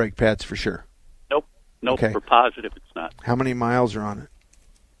not the brake pads for sure? Nope, okay. For positive it's not. How many miles are on it?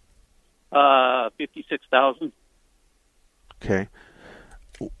 56,000. Okay.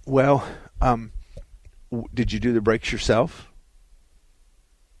 Well, did you do the brakes yourself?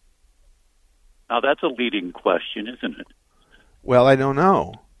 Now, that's a leading question, isn't it? Well, I don't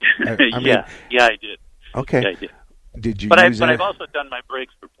know. I mean, yeah, I did. Okay. Yeah, I did. Did you But use I've also done my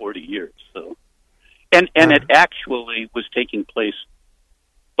brakes for 40 years, so. And it actually was taking place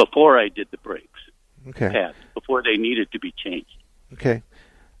before I did the brakes. Okay. Pads, before they needed to be changed. Okay.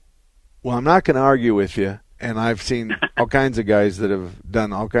 Well, I'm not going to argue with you, and I've seen all kinds of guys that have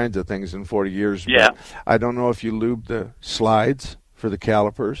done all kinds of things in 40 years. Yeah. But I don't know if you lubed the slides for the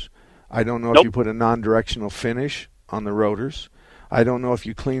calipers. I don't know Nope. if you put a non-directional finish on the rotors. I don't know if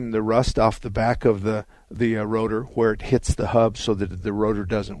you clean the rust off the back of the rotor where it hits the hub so that the rotor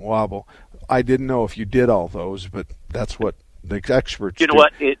doesn't wobble. I didn't know if you did all those, but that's what the experts do. You know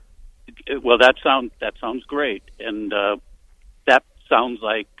what? Well, that sounds great, and that sounds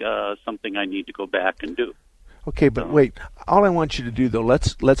like something I need to go back and do. Okay, but wait. All I want you to do, though,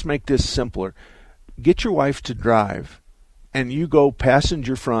 let's make this simpler. Get your wife to drive, and you go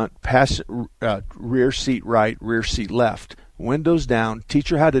passenger front, rear seat right, rear seat left, windows down, teach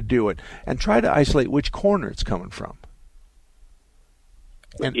her how to do it, and try to isolate which corner it's coming from.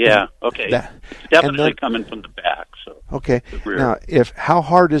 Okay. It's definitely coming from the back. So okay. Now, how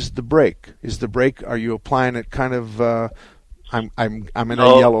hard is the brake? Are you applying it kind of? I'm in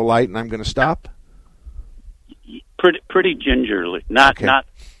a yellow light and I'm going to stop. Pretty gingerly, not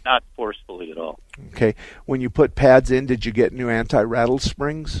forcefully at all. Okay. When you put pads in, did you get new anti-rattle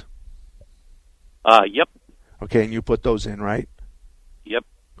springs? Yep. Okay, and you put those in, right? Yep.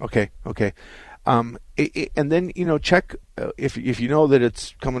 Okay. And then check if you know that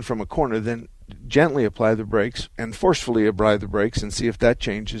it's coming from a corner, then gently apply the brakes and forcefully apply the brakes and see if that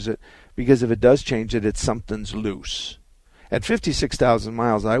changes it. Because if it does change it, something's loose. At 56,000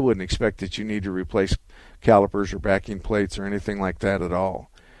 miles, I wouldn't expect that you need to replace calipers or backing plates or anything like that at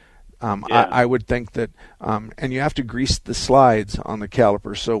all. I would think that, and you have to grease the slides on the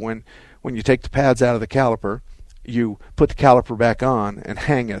caliper. So when you take the pads out of the caliper, you put the caliper back on and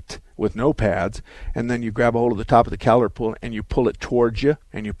hang it with no pads, and then you grab a hold of the top of the caliper and you pull it towards you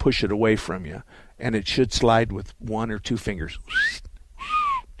and you push it away from you, and it should slide with one or two fingers,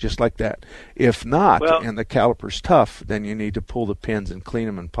 just like that. If not, and the caliper's tough, then you need to pull the pins and clean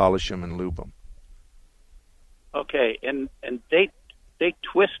them and polish them and lube them. Okay, and they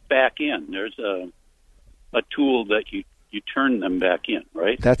twist back in. There's a tool that you turn them back in,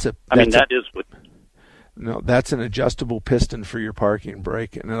 right? That's an adjustable piston for your parking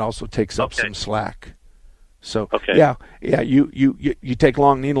brake, and it also takes up some slack. So you take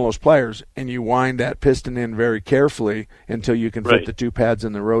long needle-nose pliers and you wind that piston in very carefully until you can fit the two pads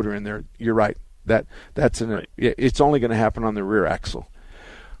in the rotor in there. You're right. It's only going to happen on the rear axle.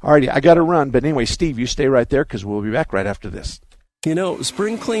 Alrighty, I got to run, but anyway, Steve, you stay right there because we'll be back right after this. You know,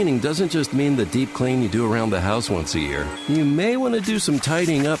 spring cleaning doesn't just mean the deep clean you do around the house once a year. You may want to do some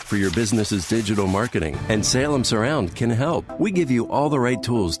tidying up for your business's digital marketing, and Salem Surround can help. We give you all the right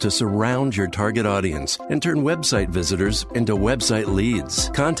tools to surround your target audience and turn website visitors into website leads.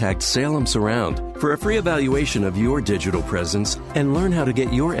 Contact Salem Surround for a free evaluation of your digital presence and learn how to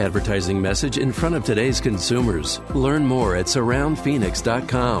get your advertising message in front of today's consumers. Learn more at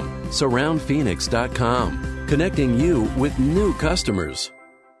surroundphoenix.com. Surroundphoenix.com. Connecting you with new customers.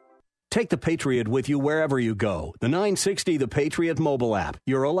 Take the Patriot with you wherever you go. The 960 The Patriot mobile app,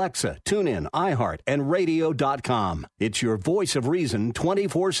 your Alexa, TuneIn, iHeart, and radio.com. It's your voice of reason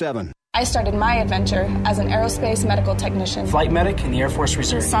 24/7. I started my adventure as an aerospace medical technician. Flight medic in the Air Force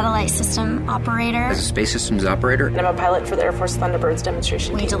Reserve. Satellite system operator. As a space systems operator. And I'm a pilot for the Air Force Thunderbirds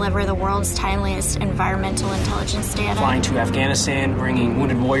demonstration team. We deliver the world's timeliest environmental intelligence data. Flying to Afghanistan, bringing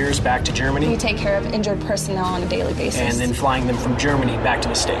wounded warriors back to Germany. We take care of injured personnel on a daily basis. And then flying them from Germany back to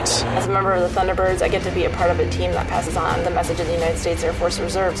the States. As a member of the Thunderbirds, I get to be a part of a team that passes on the message of the United States Air Force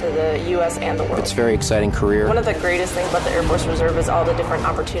Reserve to the U.S. and the world. It's a very exciting career. One of the greatest things about the Air Force Reserve is all the different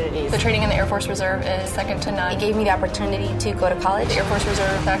opportunities. The training in the Air Force Reserve is second to none. It gave me the opportunity to go to college. The Air Force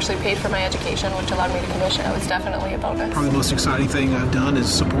Reserve actually paid for my education, which allowed me to commission. It was definitely a bonus. Probably the most exciting thing I've done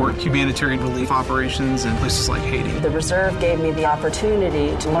is support humanitarian relief operations in places like Haiti. The Reserve gave me the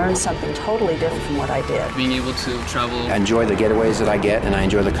opportunity to learn something totally different from what I did. Being able to travel. I enjoy the getaways that I get, and I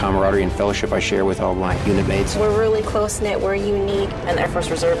enjoy the camaraderie and fellowship I share with all my unit mates. We're really close-knit. We're unique. And the Air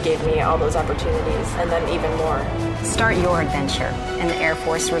Force Reserve gave me all those opportunities, and then even more. Start your adventure in the Air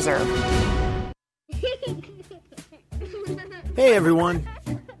Force Reserve. Hey, everyone.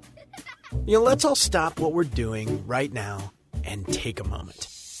 Let's all stop what we're doing right now and take a moment.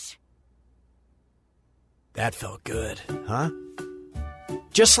 That felt good, huh?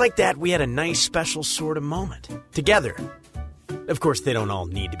 Just like that, we had a nice special sort of moment together. Of course, they don't all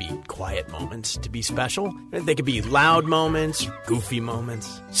need to be quiet moments to be special. They could be loud moments, goofy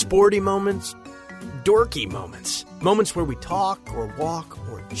moments, sporty moments, dorky moments. Moments where we talk or walk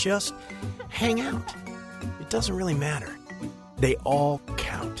or just hang out. It doesn't really matter. They all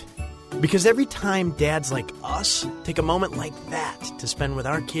count. Because every time dads like us take a moment like that to spend with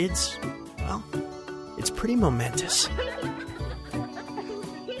our kids, well, it's pretty momentous.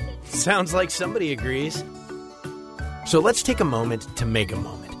 Sounds like somebody agrees. So let's take a moment to make a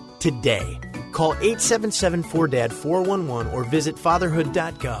moment. Today, call 877-4DAD-411 or visit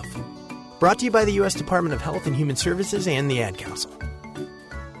fatherhood.gov. Brought to you by the U.S. Department of Health and Human Services and the Ad Council.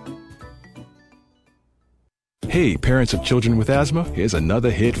 Hey, parents of children with asthma, here's another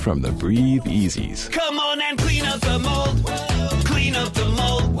hit from the Breathe Easies. Come on and clean up the mold. Whoa. Clean up the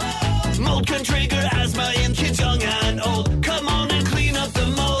mold. Whoa. Mold can trigger asthma in kids young and old. Come on and clean up the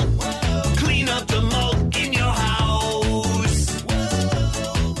mold. Whoa. Clean up the mold in your house.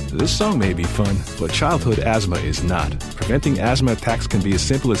 Whoa. This song may be fun, but childhood asthma is not. Preventing asthma attacks can be as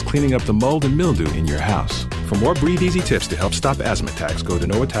simple as cleaning up the mold and mildew in your house. For more Breathe Easy tips to help stop asthma attacks, go to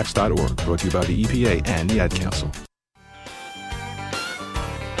noattacks.org. Brought to you by the EPA and the Ad Council.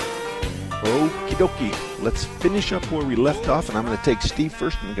 Okie dokie. Let's finish up where we left off, and I'm going to take Steve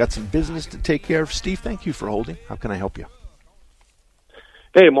first, and we've got some business to take care of. Steve, thank you for holding. How can I help you?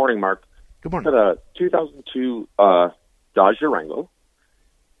 Hey, morning, Mark. Good morning. Got a 2002 Dodge Durango,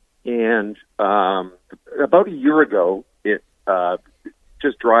 and about a year ago, it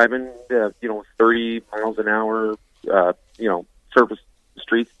just driving, 30 miles an hour, surface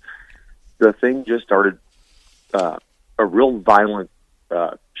streets, the thing just started a real violent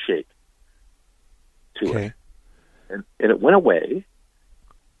shake to it. And it went away.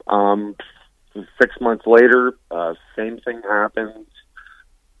 6 months later, same thing happened.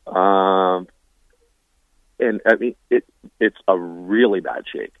 And I mean, it's a really bad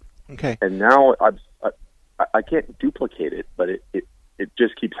shake. Okay. And now I can't duplicate it, but it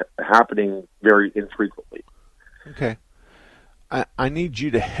just keeps happening very infrequently. Okay. I need you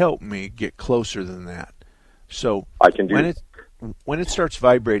to help me get closer than that. So I can do when it starts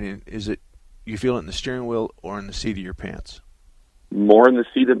vibrating, is it you feel it in the steering wheel or in the seat of your pants? More in the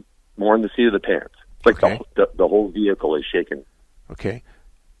seat of the pants. It's like the whole vehicle is shaking. Okay.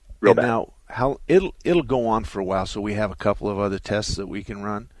 Real and bad. Now it'll go on for a while, so we have a couple of other tests that we can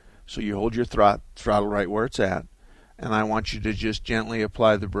run. So you hold your throttle right where it's at, and I want you to just gently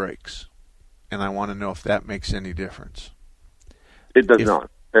apply the brakes. And I want to know if that makes any difference. It does not.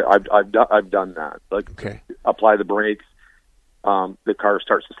 I've done that. Apply the brakes. The car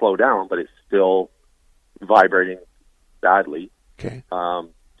starts to slow down, but it's still vibrating badly. Okay.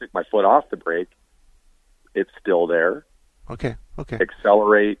 Take my foot off the brake. It's still there. Okay.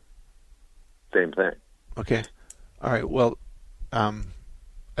 Accelerate. Same thing. Okay. All right. Well,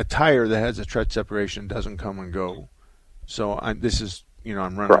 a tire that has a tread separation doesn't come and go. So I'm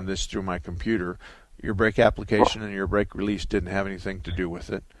running this through my computer. Your brake application and your brake release didn't have anything to do with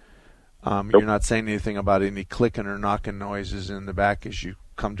it. Nope. You're not saying anything about any clicking or knocking noises in the back as you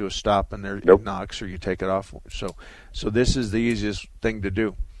come to a stop and it knocks or you take it off. So this is the easiest thing to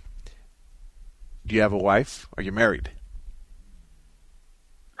do. Do you have a wife? Are you married?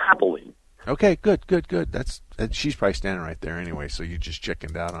 Happily. Okay, good. She's probably standing right there anyway, so you just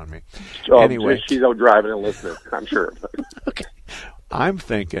chickened out on me. Oh, anyway, she's out driving and listening, I'm sure. Okay. I'm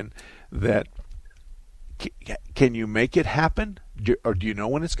thinking that can you make it happen? Or do you know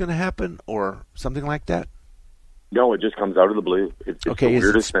when it's going to happen or something like that? No, it just comes out of the blue. It's the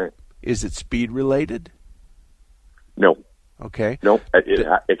weirdest thing. Is it speed related? No. Okay. No,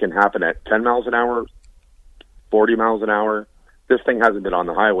 it can happen at 10 miles an hour, 40 miles an hour. This thing hasn't been on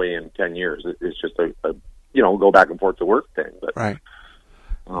the highway in 10 years. It's just a go back and forth to work thing. But, right.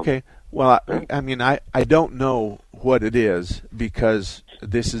 Okay. Well, I don't know what it is because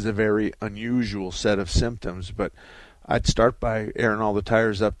this is a very unusual set of symptoms, but I'd start by airing all the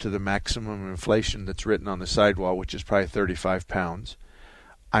tires up to the maximum inflation that's written on the sidewall, which is probably 35 pounds.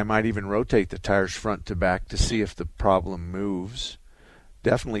 I might even rotate the tires front to back to see if the problem moves.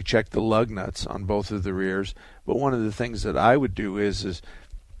 Definitely check the lug nuts on both of the rears. But one of the things that I would do is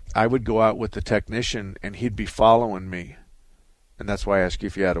I would go out with the technician and he'd be following me. And that's why I asked you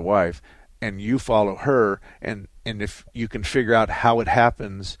if you had a wife. And you follow her, and if you can figure out how it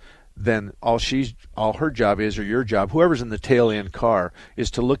happens, then all her job is, or your job, whoever's in the tail end car, is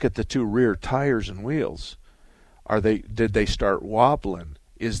to look at the two rear tires and wheels. Did they start wobbling?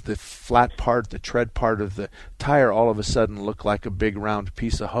 Is the flat part, the tread part of the tire, all of a sudden look like a big round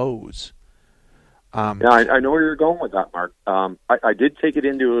piece of hose? Yeah, I know where you're going with that, Mark. I did take it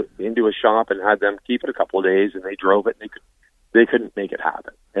into a shop and had them keep it a couple of days, and they drove it, and they couldn't make it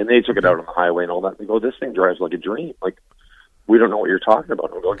happen. And they took it out on the highway and all that. They go, this thing drives like a dream. Like, we don't know what you're talking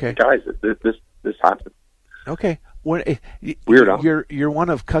about. I'm going, guys, this happens. Okay. Weird, huh? You're one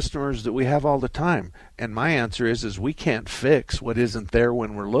of customers that we have all the time. And my answer is we can't fix what isn't there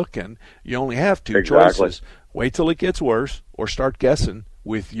when we're looking. You only have two choices. Wait till it gets worse or start guessing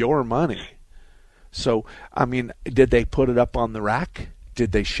with your money. So, I mean, did they put it up on the rack?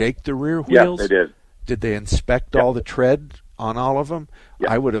 Did they shake the rear wheels? Yeah, they did. Did they inspect all the tread on all of them?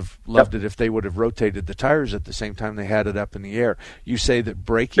 I would have loved it if they would have rotated the tires at the same time they had it up in the air. You say that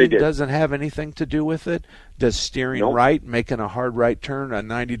braking doesn't have anything to do with it? Does steering right, making a hard right turn, a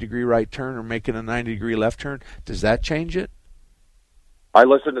 90-degree right turn, or making a 90-degree left turn, does that change it? I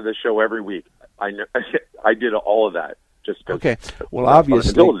listen to this show every week. I know, I did all of that just because. Okay. Well,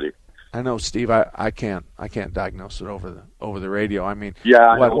 obviously, I know, Steve. I can't diagnose it over the radio. I mean,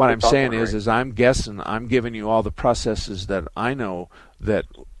 what I'm saying is I'm guessing. I'm giving you all the processes that I know that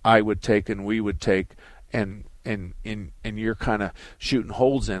I would take and we would take, and you're kind of shooting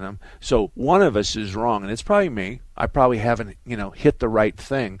holes in them. So one of us is wrong, and it's probably me. I probably haven't hit the right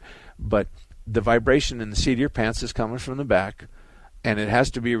thing, but the vibration in the seat of your pants is coming from the back, and it has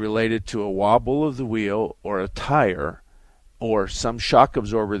to be related to a wobble of the wheel or a tire, or some shock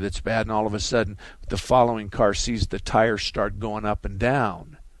absorber that's bad, and all of a sudden the following car sees the tire start going up and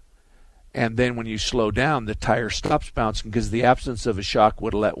down. And then when you slow down, the tire stops bouncing because the absence of a shock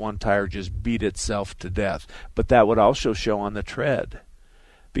would have let one tire just beat itself to death. But that would also show on the tread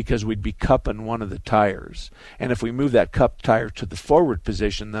because we'd be cupping one of the tires. And if we move that cupped tire to the forward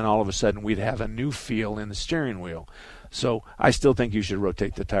position, then all of a sudden we'd have a new feel in the steering wheel. So I still think you should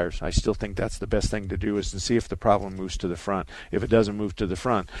rotate the tires. I still think that's the best thing to do, is to see if the problem moves to the front. If it doesn't move to the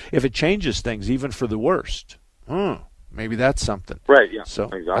front, if it changes things even for the worst, maybe that's something. Right, yeah, so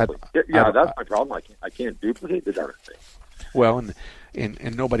exactly. That's my problem. I can't duplicate the darn thing. Well,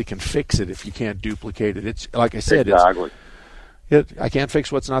 and nobody can fix it if you can't duplicate it. It's like I said, exactly. I can't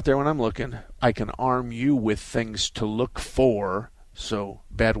fix what's not there when I'm looking. I can arm you with things to look for. So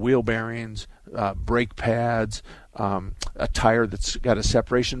bad wheel bearings, brake pads, a tire that's got a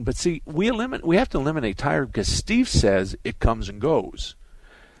separation. But see, we have to eliminate tire because Steve says it comes and goes.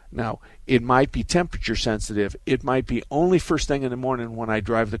 Now, it might be temperature sensitive. It might be only first thing in the morning when I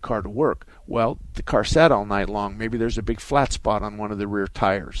drive the car to work. Well, the car sat all night long. Maybe there's a big flat spot on one of the rear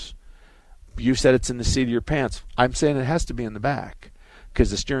tires. You said it's in the seat of your pants. I'm saying it has to be in the back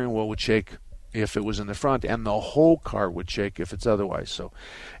because the steering wheel would shake if it was in the front, and the whole car would shake if it's otherwise. So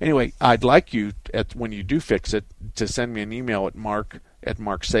anyway, I'd like you, when you do fix it, to send me an email at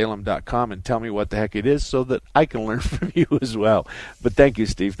mark@marksalem.com and tell me what the heck it is so that I can learn from you as well. But thank you,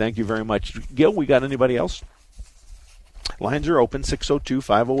 Steve. Thank you very much. Gil, we got anybody else? Lines are open,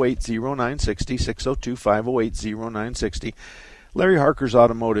 602-508-0960, 602-508-0960. Larry Harker's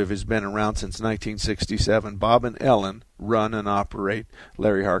Automotive has been around since 1967. Bob and Ellen run and operate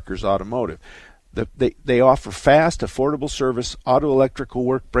Larry Harker's Automotive. They offer fast, affordable service, auto electrical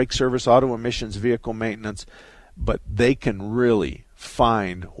work, brake service, auto emissions, vehicle maintenance, but they can really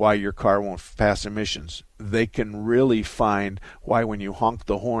find why your car won't pass emissions. They can really find why when you honk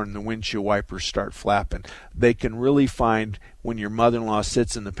the horn, the windshield wipers start flapping. They can really find when your mother-in-law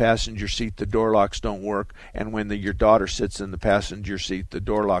sits in the passenger seat, the door locks don't work, and when your daughter sits in the passenger seat, the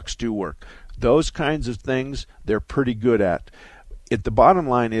door locks do work. Those kinds of things they're pretty good at. The bottom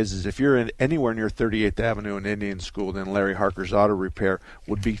line is if you're anywhere near 38th Avenue and Indian School, then Larry Harker's Auto Repair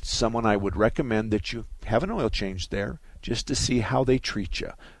would be someone I would recommend that you have an oil change there just to see how they treat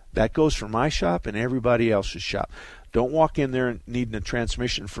you. That goes for my shop and everybody else's shop. Don't walk in there needing a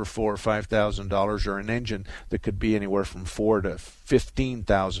transmission for $4,000 or $5,000 or an engine that could be anywhere from $4,000 to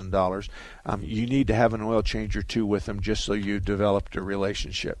 $15,000. You need to have an oil change or two with them just so you developed a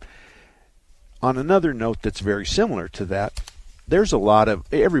relationship. On another note that's very similar to that, there's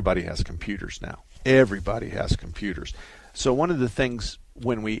everybody has computers now. Everybody has computers. So one of the things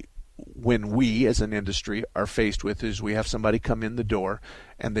when we as an industry are faced with is we have somebody come in the door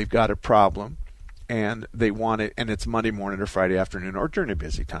and they've got a problem and they want it, and it's Monday morning or Friday afternoon or during a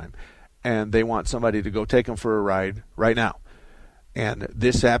busy time, and they want somebody to go take them for a ride right now. And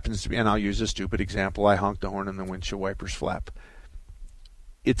this happens to be, and I'll use a stupid example, I honk the horn and the windshield wipers flap.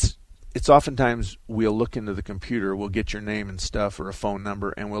 It's oftentimes we'll look into the computer, we'll get your name and stuff or a phone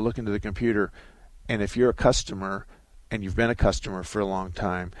number, and we'll look into the computer, and if you're a customer and you've been a customer for a long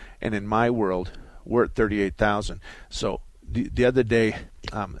time, and in my world, we're at 38,000. So the other day,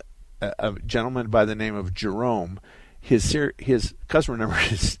 a gentleman by the name of Jerome, his customer number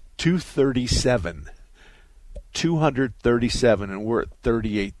is 237. 237, and we're at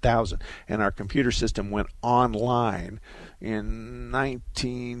 38,000. And our computer system went online in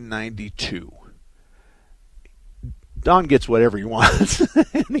 1992. Don gets whatever he wants,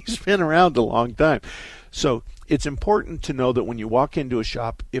 and he's been around a long time. So it's important to know that when you walk into a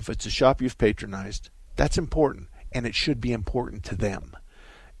shop, if it's a shop you've patronized, that's important, and it should be important to them.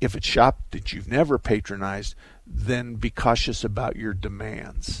 If it's a shop that you've never patronized, then be cautious about your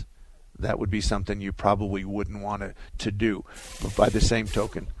demands. That would be something you probably wouldn't want to do. But by the same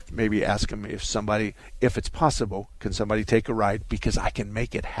token, maybe ask them if it's possible, can somebody take a ride, because I can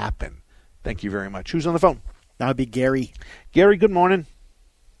make it happen. Thank you very much. Who's on the phone? That would be Gary. Gary, good morning.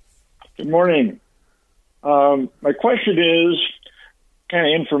 Good morning. My question is kind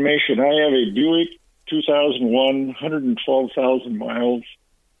of information. I have a Buick 2001, 112,000 miles.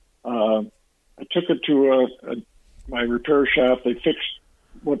 I took it to my repair shop. They fixed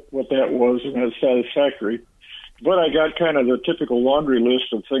what that was, and that's satisfactory. But I got kind of the typical laundry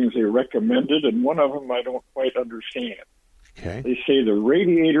list of things they recommended, and one of them I don't quite understand. Okay. They say the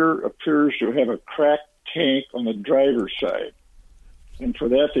radiator appears to have a cracked tank on the driver's side, and for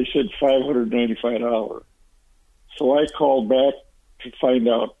that they said $595. So I called back to find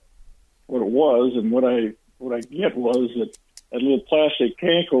out what it was, and what I get was that little plastic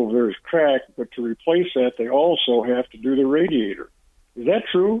tank over there is cracked, but to replace that they also have to do the radiator. Is that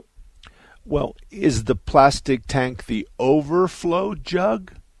true? Well, is the plastic tank the overflow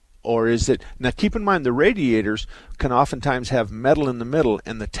jug? Or is it... Now, keep in mind, the radiators can oftentimes have metal in the middle,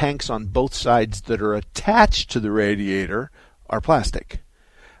 and the tanks on both sides that are attached to the radiator are plastic.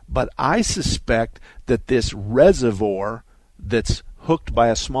 But I suspect that this reservoir that's hooked by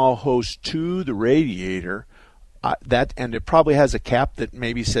a small hose to the radiator, and it probably has a cap that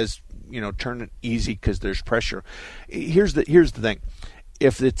maybe says, turn it easy because there's pressure. Here's the thing.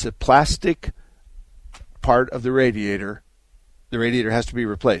 If it's a plastic part of the radiator has to be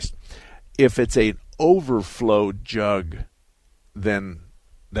replaced. If it's an overflow jug, then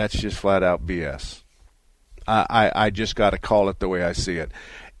that's just flat out BS. I just got to call it the way I see it.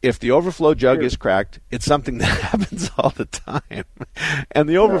 If the overflow jug is cracked, it's something that happens all the time. And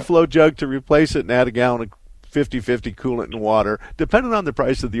the overflow jug, to replace it and add a gallon of 50/50 coolant and water, depending on the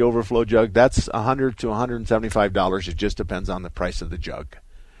price of the overflow jug, that's $100 to $175. It just depends on the price of the jug.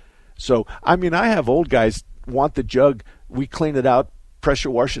 So, I have old guys want the jug. We clean it out, pressure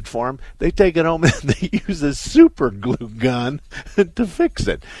wash it for them. They take it home and they use a super glue gun to fix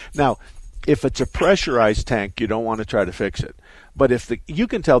it. Now, if it's a pressurized tank, you don't want to try to fix it. But you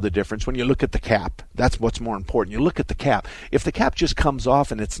can tell the difference when you look at the cap. That's what's more important. You look at the cap. If the cap just comes off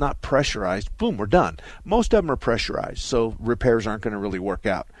and it's not pressurized, boom, we're done. Most of them are pressurized, so repairs aren't going to really work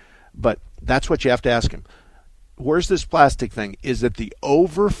out. But that's what you have to ask him. Where's this plastic thing? Is it the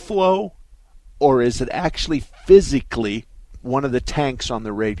overflow, or is it actually physically one of the tanks on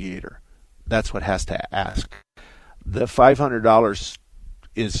the radiator? That's what has to ask. The $500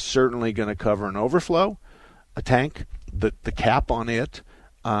 is certainly going to cover an overflow, a tank, the cap on it,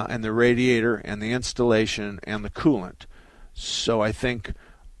 and the radiator, and the installation, and the coolant. So I think,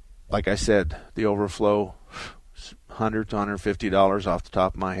 like I said, the overflow, $100 to $150 off the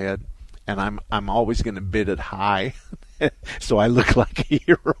top of my head, and I'm always going to bid it high, so I look like a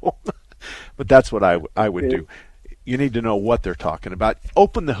hero. But that's what I would do. You need to know what they're talking about.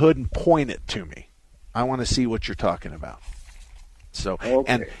 Open the hood and point it to me. I want to see what you're talking about. So,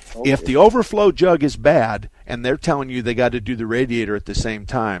 if the overflow jug is bad and they're telling you they got to do the radiator at the same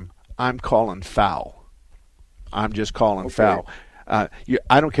time, I'm calling foul. I'm just calling foul. I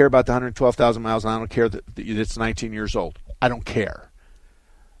don't care about the 112,000 miles, and I don't care that it's 19 years old. I don't care.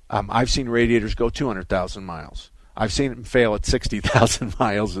 I've seen radiators go 200,000 miles. I've seen them fail at 60,000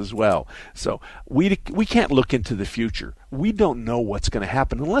 miles as well. So we can't look into the future. We don't know what's going to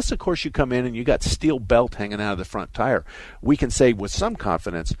happen unless, of course, you come in and you got steel belt hanging out of the front tire. We can say with some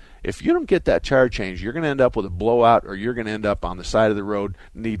confidence, if you don't get that tire change, you're going to end up with a blowout, or you're going to end up on the side of the road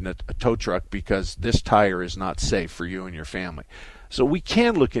needing a tow truck because this tire is not safe for you and your family. So we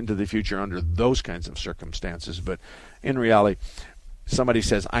can look into the future under those kinds of circumstances, but in reality, somebody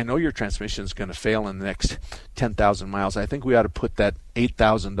says, I know your transmission is going to fail in the next 10,000 miles. I think we ought to put that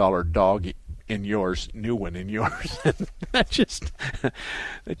 $8,000 dog in yours, new one in yours. That just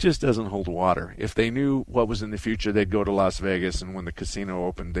doesn't hold water. If they knew what was in the future, they'd go to Las Vegas, and when the casino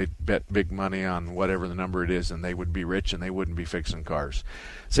opened, they'd bet big money on whatever the number it is, and they would be rich, and they wouldn't be fixing cars.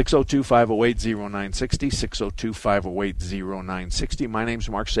 602-508-0960, 602-508-0960. My name's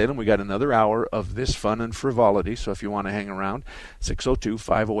Mark Salem. We got another hour of this fun and frivolity, so if you want to hang around,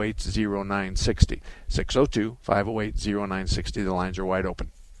 602-508-0960. 602-508-0960. The lines are wide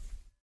open.